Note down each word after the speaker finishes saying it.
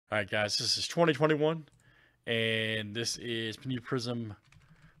All right, guys, this is 2021, and this is Panini Prizm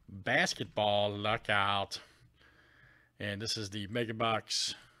Basketball Lockout. And this is the Mega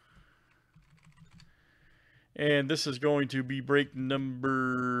Box. And this is going to be break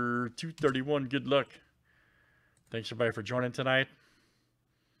number 231. Good luck. Thanks, everybody, for joining tonight.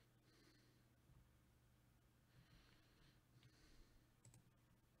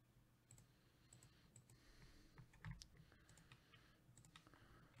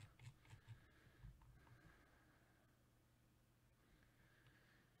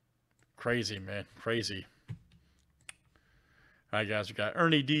 Crazy, man. Crazy. All right, guys. We got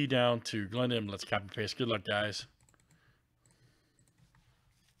Ernie D down to Glenn M. Let's copy and paste. Good luck, guys.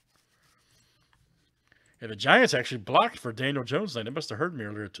 Yeah, the Giants actually blocked for Daniel Jones. They must have heard me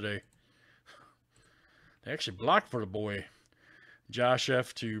earlier today. They actually blocked for the boy. Josh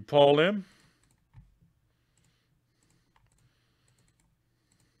F. to Paul M.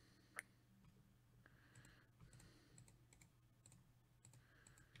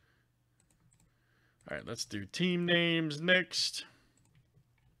 All right, let's do team names next.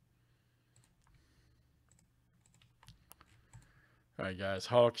 All right, guys.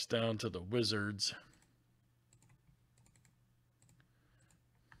 Hawks down to the Wizards.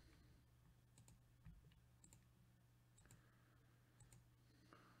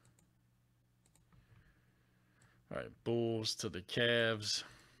 All right, Bulls to the Cavs.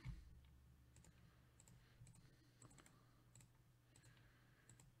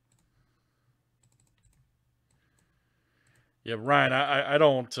 Yeah, Ryan, I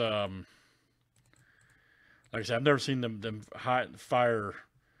don't like I said, I've never seen them hot fire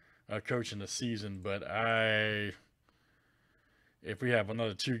coach in the season, but if we have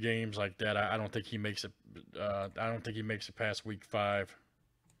another 2 games like that, I don't think he makes it. I don't think he makes it past week 5.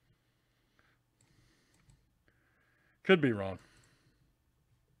 Could be wrong.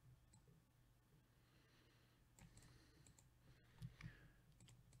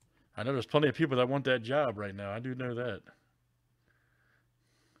 I know there's plenty of people that want that job right now. I do know that.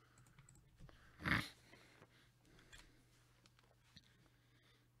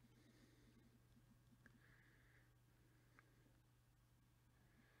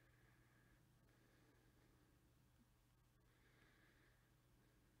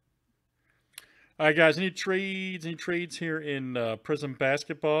 All right, guys. Any trades? Any trades here in Prizm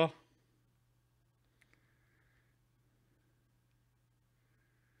Basketball?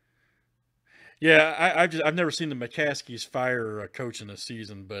 Yeah, I've never seen the McCaskies fire a coach in the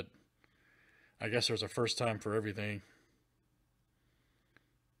season, but I guess there's a first time for everything.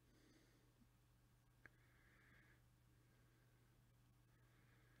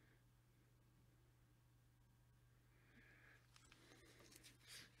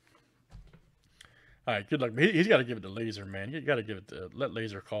 All right, good luck. He's got to give it to Laser, man. You got to give it to let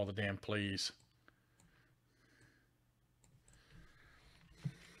Laser call the damn plays.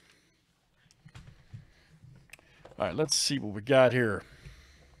 All right, let's see what we got here.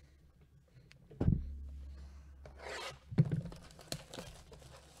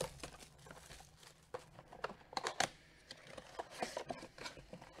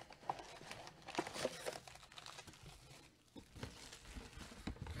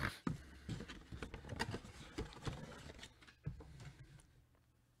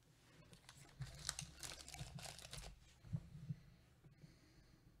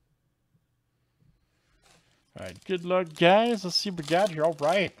 All right, good luck, guys. Let's see what we got here. All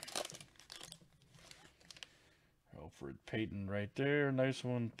right. Alfred Payton right there. Nice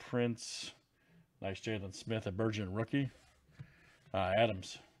one. Prince. Nice Jalen Smith, a Virgin rookie.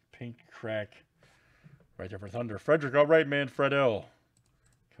 Adams. Pink crack. Right there for Thunder. Frederick, all right, man. Fred L.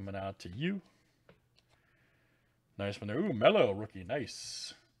 Coming out to you. Nice one there. Ooh, Mello, rookie.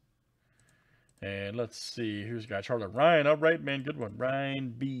 Nice. And let's see who's got Charlotte. Ryan, all right, man. Good one.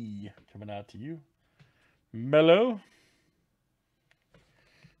 Ryan B. Coming out to you. Mello.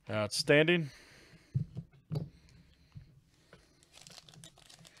 Outstanding.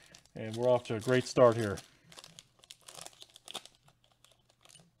 And we're off to a great start here.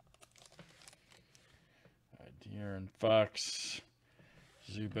 De'Aaron Fox.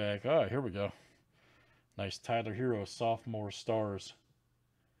 Zubac. Oh, here we go. Nice Tyler Hero, sophomore stars.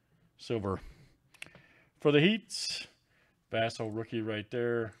 Silver. For the Heats, Basso rookie right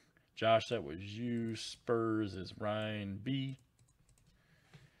there. Josh, that was you. Spurs is Ryan B.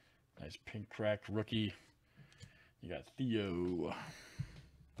 Nice pink crack rookie. You got Theo.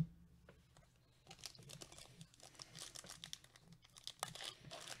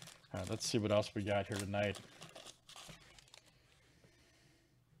 All right, let's see what else we got here tonight.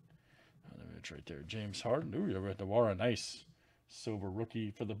 It's right there. James Harden. Ooh, you're at the Wara. Nice. silver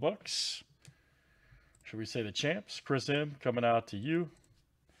rookie for the Bucks. Should we say the champs? Chris M coming out to you.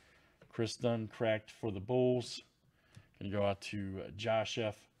 Chris Dunn cracked for the Bulls. Gonna go out to Josh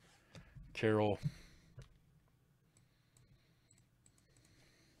F. Carroll.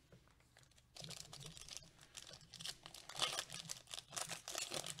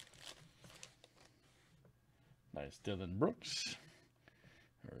 Nice Dylan Brooks.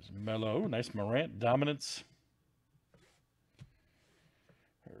 There's Melo. Nice Morant dominance.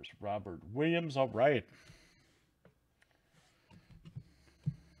 There's Robert Williams. All right.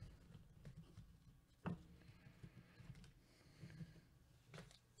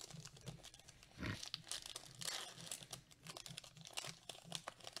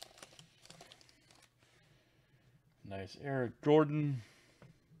 Nice Eric Gordon.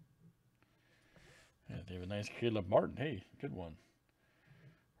 Yeah, they have a nice Caleb Martin. Hey, good one.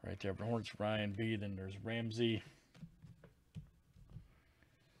 Right there for Hornets, Ryan B. Then there's Ramsey.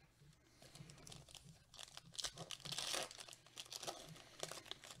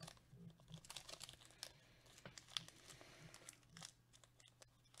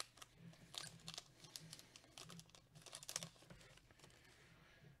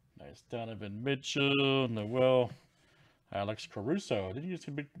 Nice Donovan Mitchell, Noel, Alex Caruso. Did he get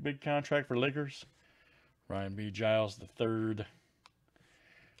a big contract for Lakers? Ryan B. Giles the third.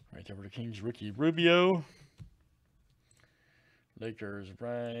 Right there for the Kings, Ricky Rubio. Lakers,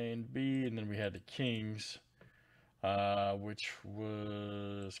 Ryan B. And then we had the Kings, which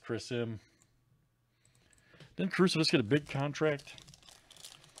was Chris M. Didn't Caruso just get a big contract?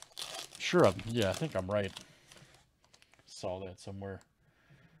 Sure, yeah, I think I'm right. Saw that somewhere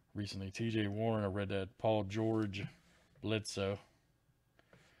recently. TJ Warren, I read that. Paul George, Bledsoe.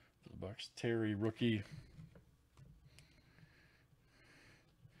 The Bucks, Terry, rookie.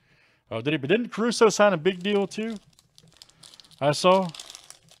 Oh, didn't Caruso sign a big deal too? I saw.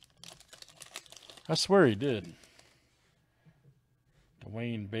 I swear he did.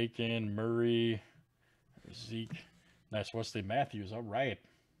 Dwayne Bacon, Murray, Zeke. Nice Wesley Matthews. All right.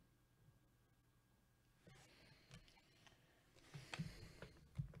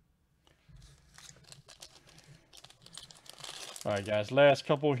 All right, guys. Last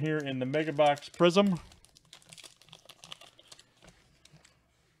couple here in the Mega Box Prizm.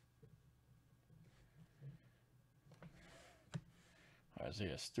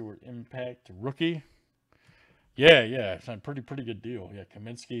 Isaiah Stewart Impact rookie. Yeah, it's a pretty good deal. Yeah,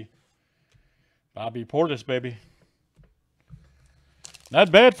 Kaminsky. Bobby Portis, baby. Not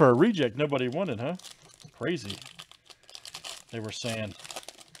bad for a reject nobody wanted, huh? Crazy. They were saying.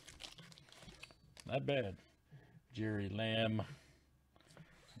 Not bad. Jerry Lamb.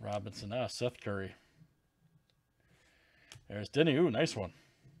 Robinson. Seth Curry. There's Denny. Ooh, nice one.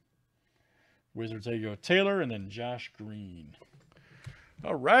 Wizards, there you go. Taylor, and then Josh Green.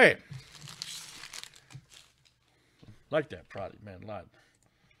 All right. Like that product, man. A lot.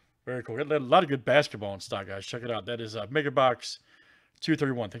 Very cool. Got a lot of good basketball in stock, guys. Check it out. That is Mega Box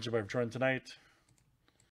 231. Thanks, everybody, for joining tonight.